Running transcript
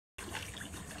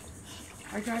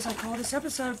Alright guys, I call this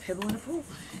episode Pibble in a Pool.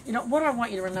 You know, what I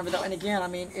want you to remember though, and again, I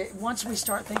mean, once we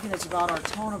start thinking it's about our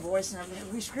tone of voice and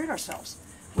everything, we screwed ourselves.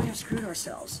 We have screwed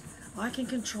ourselves. I can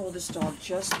control this dog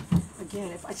just,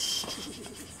 again, if I...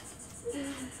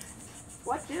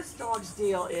 What this dog's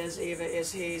deal is, Eva,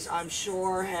 is he's, I'm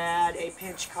sure, had a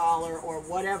pinch collar or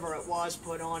whatever it was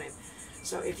put on him.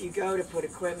 So if you go to put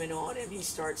equipment on him, he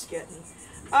starts getting,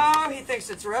 oh, he thinks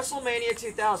it's WrestleMania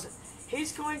 2000.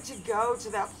 He's going to go to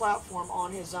that platform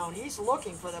on his own. He's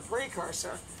looking for the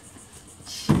precursor.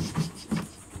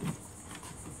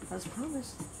 As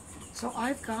promised. So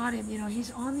I've got him, you know, he's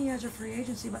on the edge of free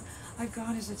agency, but I've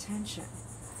got his attention.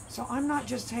 So I'm not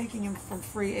just taking him from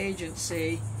free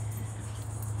agency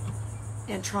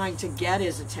and trying to get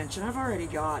his attention. I've already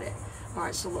got it. All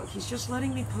right, so look, he's just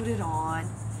letting me put it on.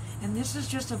 And this is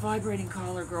just a vibrating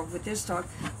collar, girl, with this dog.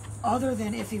 Other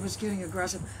than if he was getting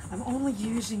aggressive, I'm only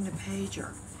using the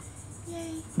pager.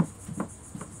 Yay.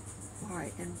 All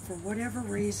right, and for whatever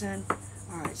reason,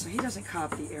 all right, so he doesn't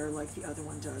cop the air like the other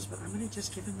one does, but I'm going to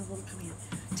just give him the little command.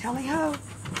 Tally-ho.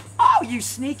 Oh, you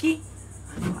sneaky.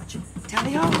 I'm watching.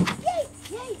 Tally-ho. Yay,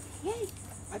 yay, yay.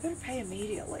 I better pay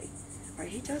immediately. All right,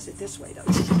 he does it this way, though.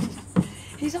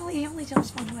 He only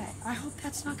jumps one way. I hope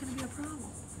that's not going to be a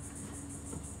problem.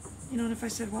 You know, and if I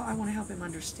said, well, I want to help him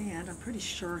understand, I'm pretty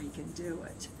sure he can do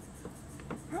it.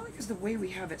 Probably because the way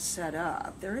we have it set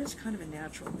up, there is kind of a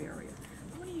natural barrier.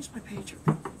 I'm going to use my pager.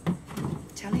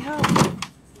 Tally-ho.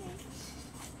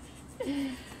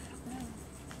 He's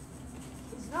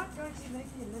not going to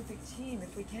make the Olympic team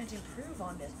if we can't improve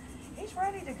on this. He's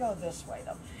ready to go this way,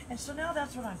 though. And so now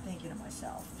that's what I'm thinking to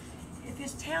myself. If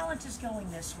his talent is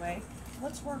going this way,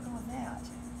 let's work on that.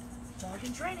 Dog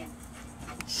in training.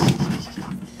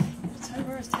 Tell you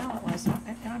where his talent was,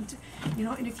 and I'm, you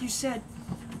know, and if you said,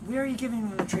 where are you giving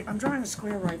him the treat? I'm drawing a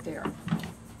square right there.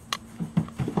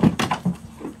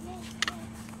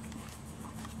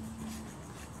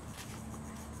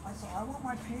 So I want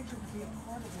my pager to be a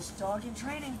part of this dog in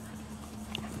training.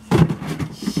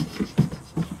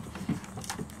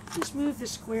 Just move the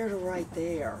square to right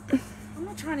there. I'm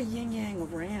not trying to yin-yang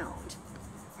around.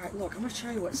 All right, look, I'm going to show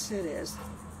you what sit is.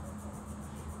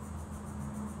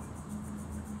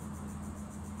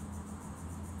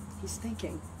 He's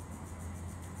thinking.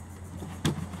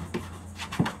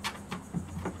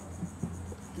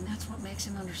 And that's what makes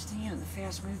him understand the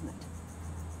fast movement.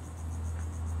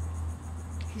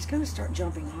 He's going to start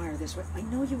jumping higher this way. I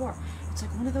know you are. It's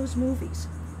like one of those movies.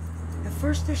 At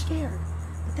first they're scared,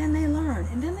 but then they learn,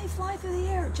 and then they fly through the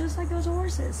air, just like those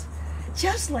horses.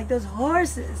 Just like those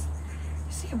horses.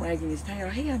 You see him wagging his tail.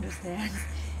 He understands.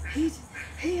 He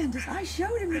understands. I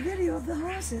showed him the video of the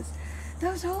horses.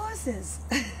 Those horses.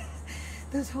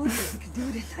 Those horses could do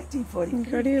it in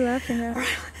 1940. What are you laughing at?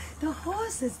 The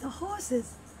horses, the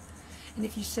horses. And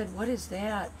if you said, what is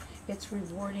that? It's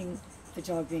rewarding the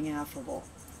dog being affable.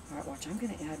 All right, watch. I'm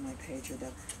going to add my pager,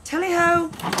 though. Tally-ho!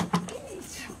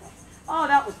 Oh,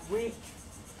 that was weak.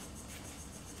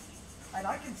 And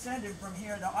I can send him from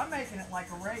here, though. I'm making it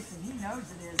like a race, and he knows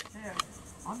it is, too.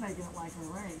 I'm making it like a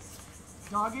race.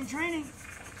 Dog in training.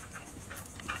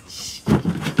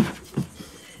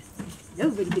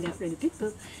 Nobody can outrun a pit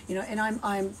bull. You know, and I'm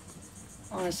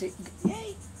honestly,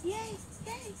 yay, yay,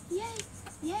 yay, yay,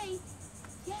 yay,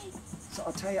 yay. So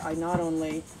I'll tell you, I not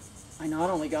only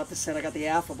got the set, I got the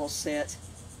affable set.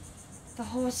 The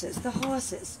horses, the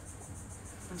horses.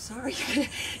 I'm sorry.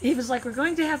 He was like, we're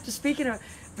going to have to speak in a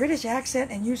British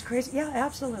accent and use crazy. Yeah,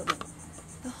 absolutely.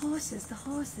 The horses, the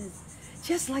horses.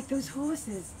 Just like those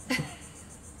horses.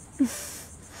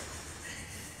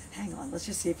 Hang on, let's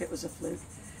just see if it was a fluke.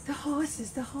 The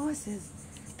horses, the horses,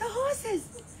 the horses,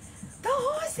 the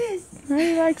horses.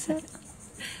 He likes it.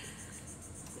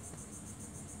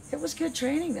 It was good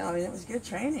training, though. I mean, it was good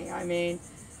training. I mean,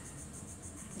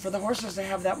 for the horses to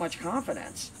have that much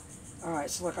confidence. All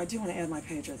right, so look, I do want to add my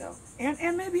pager, though.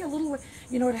 And maybe a little,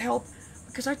 you know, to help.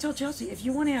 Because I told Chelsea, if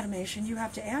you want animation, you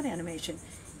have to add animation.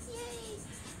 Yay!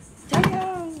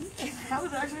 Dang-o! That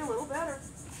was actually a little better.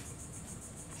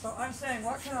 So I'm saying,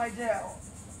 what can I do?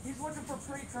 He's looking for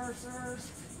precursors,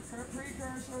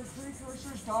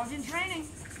 dog in training.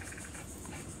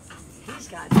 He's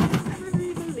got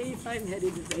every belief I'm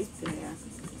headed right there.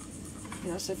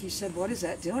 You know, so if you said, what is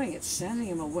that doing? It's sending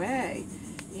him away.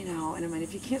 You know, and I mean,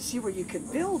 if you can't see where you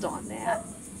could build on that.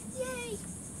 Yay!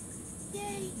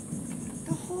 Yay!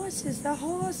 The horses, the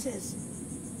horses.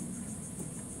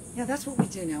 Yeah, that's what we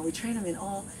do now. We train them in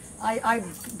all...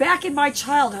 back in my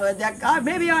childhood,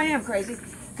 maybe I am crazy.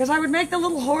 Because I would make the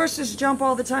little horses jump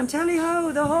all the time.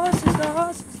 Tally-ho, the horses, the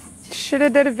horses. Should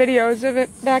have did videos of it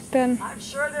back then. I'm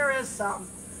sure there is some.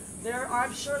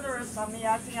 I'm sure there is some me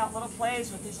acting out little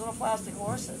plays with these little plastic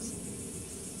horses.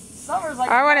 Summer's like,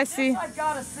 I want to see. I've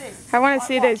got to see. I want to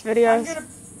see these videos.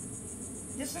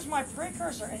 This is my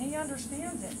precursor, and he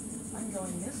understands it. I'm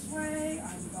going this way.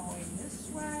 I'm going this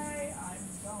way. I'm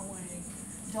going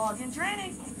dog in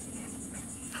training.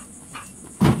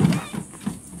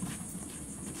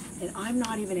 And I'm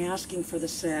not even asking for the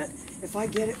set. If I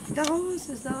get it, the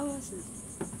horses, the horses.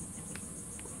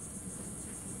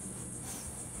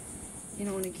 You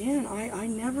know, and again, I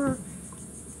never,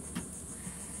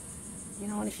 you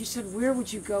know, and if you said, where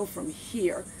would you go from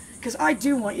here? Because I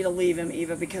do want you to leave him,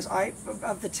 Eva, because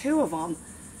of the two of them,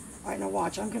 all right, now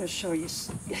watch, I'm going to show you.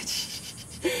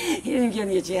 He didn't give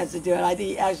me a chance to do it. I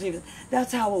think actually,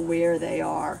 that's how aware they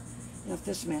are. You know, if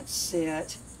this meant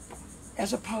sit,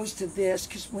 as opposed to this,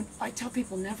 because when I tell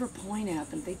people never point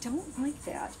at them, they don't like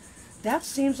that. That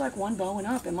seems like one bowing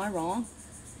up. Am I wrong?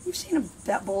 You've seen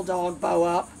that bulldog bow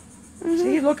up. Mm-hmm.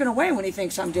 See, he's looking away when he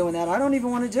thinks I'm doing that. I don't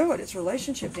even want to do it. It's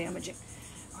relationship damaging.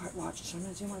 All right, watch. So I'm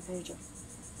going to do my pager.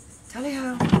 Tally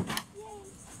ho.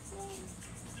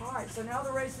 All right, so now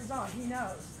the race is on. He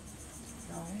knows.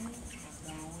 Going.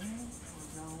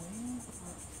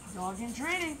 Dog in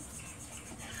training.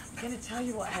 I'm going to tell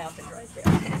you what happened right there.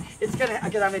 It's going to,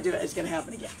 because I'm going to do it. It's going to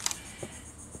happen again.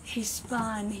 He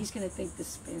spun. He's going to think the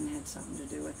spin had something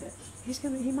to do with it.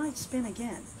 He might spin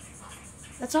again.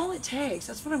 That's all it takes.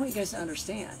 That's what I want you guys to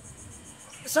understand.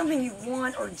 Something you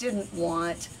want or didn't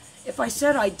want. If I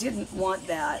said I didn't want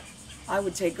that, I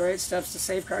would take great steps to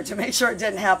safeguard to make sure it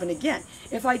didn't happen again.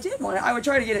 If I did want it, I would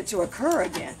try to get it to occur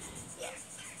again.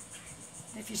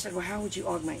 If you said, well, how would you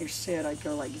augment your sit? I'd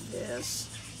go like this.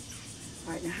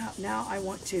 All right, now I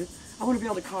want to be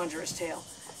able to conjure his tail.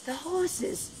 The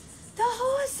horses. The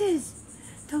horses.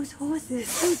 Those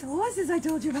horses I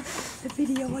told you about the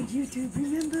video on YouTube,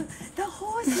 remember? The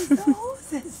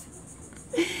horses.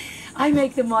 I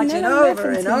make them watch it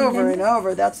over and over and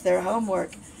over. That's their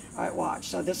homework. All right, watch.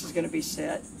 So this is going to be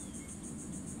sit.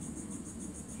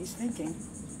 He's thinking.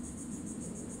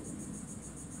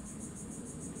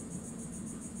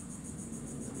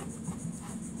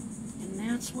 And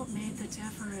that's what made the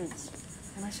difference.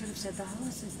 And I should have said the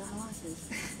horses.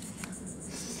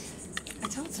 I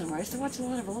told someone, I used to watch a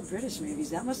lot of old British movies.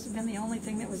 That must have been the only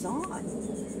thing that was on.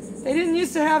 They didn't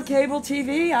used to have cable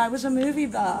TV. I was a movie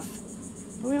buff.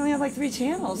 But we only had like 3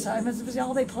 channels, so it was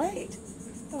all they played.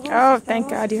 Oh, thank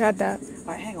God you had that.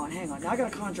 All right, hang on. Now I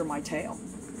got to conjure my tail.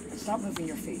 Stop moving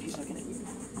your feet. He's looking at you.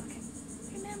 Okay.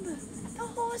 Remember, the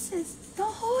horses.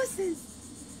 Those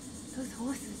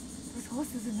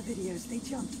horses in the videos, they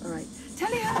jumped. All right. Tell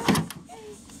me how.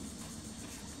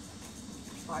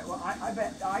 All right, well,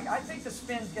 I think the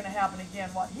spin's going to happen again.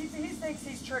 He thinks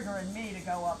he's triggering me to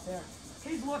go up there.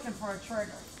 He's looking for a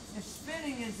trigger. If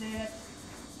spinning is it,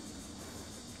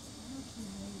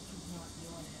 he's not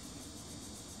doing it.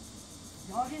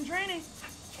 Dog in training.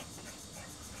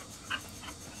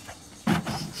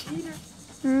 Cheater.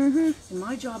 Mm-hmm. And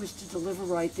my job is to deliver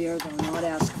right there, though, not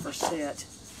ask for sit.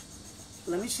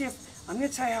 Let me see if, I'm going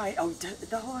to tell you how,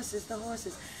 the horses.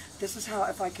 This is how,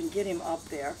 if I can get him up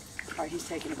there. All right, he's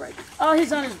taking a break. Oh,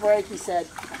 he's on his break, he said.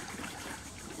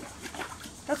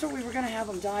 That's what we were going to have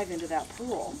him dive into that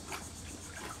pool.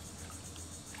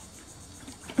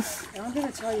 And I'm going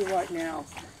to tell you what now,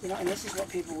 you know, and this is what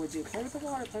people would do. Play with the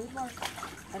water.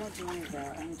 I don't do any of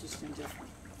that. I'm just indifferent.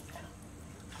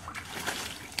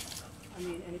 I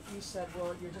mean, and if you said,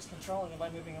 well, you're just controlling him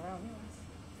by moving around,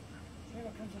 here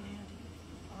it comes in handy.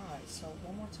 All right, so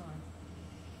one more time.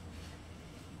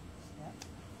 Step.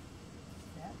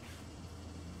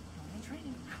 I'm in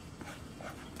training.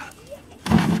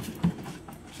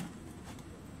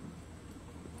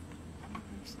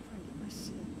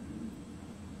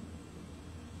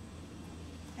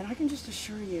 And I can just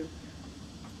assure you,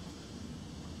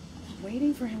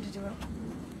 waiting for him to do it,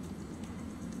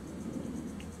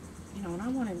 you know, and I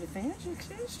want him to think,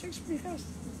 it sticks pretty fast.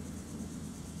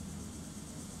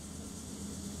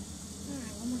 All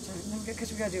right, one more time,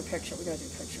 because we got to do a picture.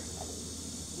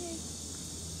 Yay.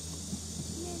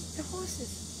 The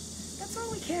horses. That's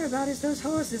all we care about is those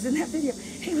horses in that video.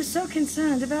 He was so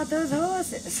concerned about those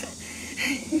horses.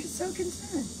 He was so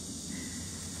concerned.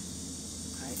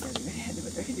 All right, guys,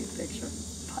 we're going to do a picture.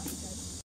 Bye.